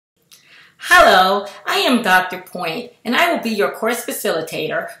Hello, I am Dr. Point, and I will be your course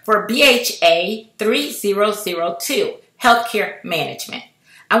facilitator for BHA 3002, Healthcare Management.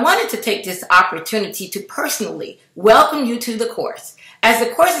 I wanted to take this opportunity to personally welcome you to the course. As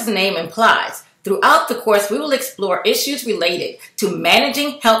the course's name implies, throughout the course we will explore issues related to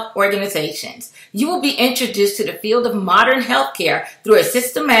managing health organizations. You will be introduced to the field of modern healthcare through a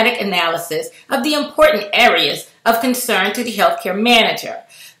systematic analysis of the important areas of concern to the healthcare manager.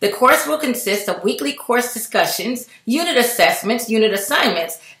 The course will consist of weekly course discussions, unit assessments, unit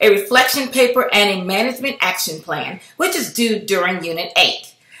assignments, a reflection paper, and a management action plan, which is due during Unit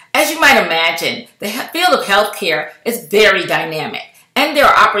 8. As you might imagine, the field of healthcare is very dynamic, and there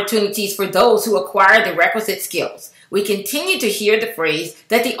are opportunities for those who acquire the requisite skills. We continue to hear the phrase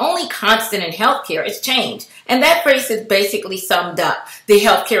that the only constant in healthcare is change, and that phrase is basically summed up the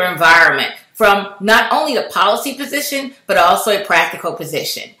healthcare environment from not only the policy position, but also a practical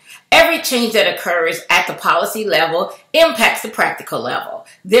position. Every change that occurs at the policy level impacts the practical level.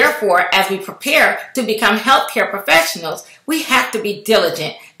 Therefore, as we prepare to become healthcare professionals, we have to be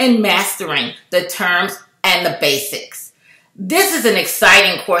diligent in mastering the terms and the basics. This is an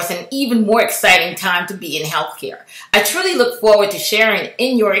exciting course and even more exciting time to be in healthcare. I truly look forward to sharing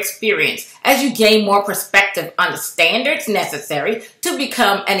in your experience as you gain more perspective on the standards necessary to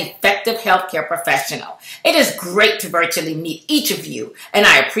become an effective healthcare professional. It is great to virtually meet each of you, and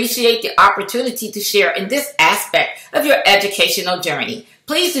I appreciate the opportunity to share in this aspect of your educational journey.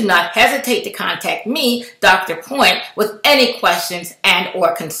 Please do not hesitate to contact me, Dr. Point, with any questions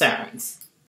and/or concerns.